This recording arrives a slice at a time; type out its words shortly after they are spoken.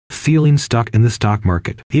Feeling stuck in the stock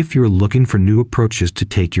market? If you're looking for new approaches to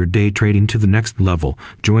take your day trading to the next level,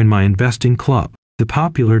 join my investing club. The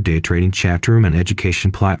popular day trading chat room and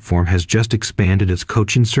education platform has just expanded its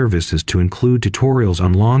coaching services to include tutorials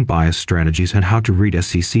on long bias strategies and how to read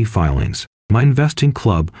SEC filings. My Investing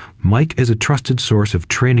Club, Mike, is a trusted source of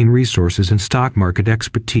training resources and stock market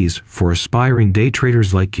expertise for aspiring day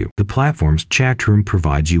traders like you. The platform's chat room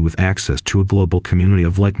provides you with access to a global community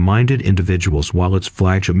of like-minded individuals, while its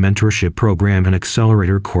flagship mentorship program and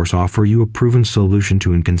accelerator course offer you a proven solution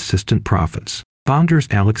to inconsistent profits. Founders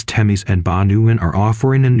Alex Temis and Ba Nguyen are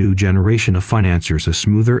offering a new generation of financiers a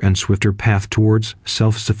smoother and swifter path towards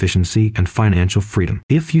self-sufficiency and financial freedom.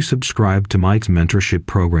 If you subscribe to Mike's mentorship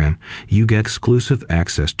program, you get exclusive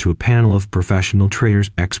access to a panel of professional traders,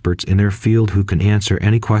 experts in their field who can answer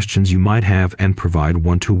any questions you might have and provide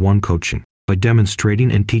one-to-one coaching. By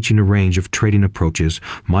demonstrating and teaching a range of trading approaches,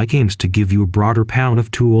 Mike aims to give you a broader palette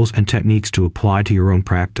of tools and techniques to apply to your own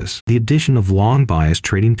practice. The addition of long bias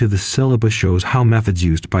trading to the syllabus shows how methods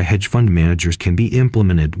used by hedge fund managers can be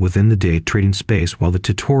implemented within the day trading space, while the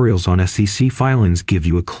tutorials on SEC filings give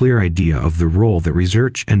you a clear idea of the role that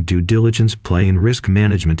research and due diligence play in risk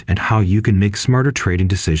management and how you can make smarter trading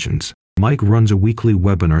decisions. Mike runs a weekly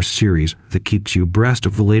webinar series that keeps you abreast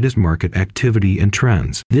of the latest market activity and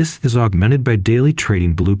trends. This is augmented by daily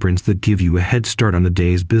trading blueprints that give you a head start on the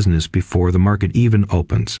day's business before the market even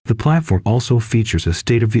opens. The platform also features a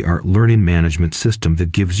state-of-the-art learning management system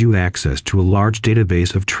that gives you access to a large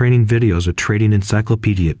database of training videos, a trading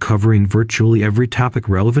encyclopedia covering virtually every topic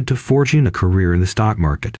relevant to forging a career in the stock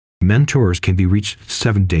market. Mentors can be reached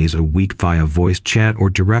 7 days a week via voice chat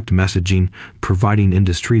or direct messaging, providing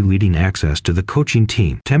industry-leading access to the coaching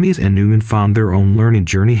team. Temis and Nguyen found their own learning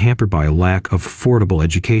journey hampered by a lack of affordable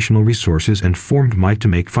educational resources and formed Mike to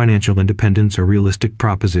make financial independence a realistic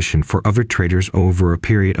proposition for other traders over a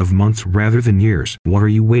period of months rather than years. What are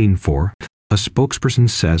you waiting for? A spokesperson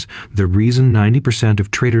says the reason 90%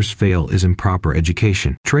 of traders fail is improper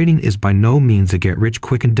education. Trading is by no means a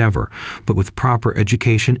get-rich-quick endeavor, but with proper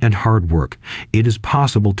education and hard work, it is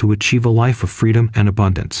possible to achieve a life of freedom and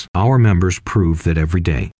abundance. Our members prove that every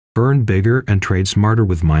day. Earn bigger and trade smarter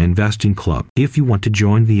with My Investing Club. If you want to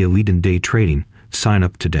join the elite in day trading, sign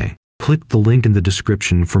up today. Click the link in the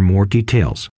description for more details.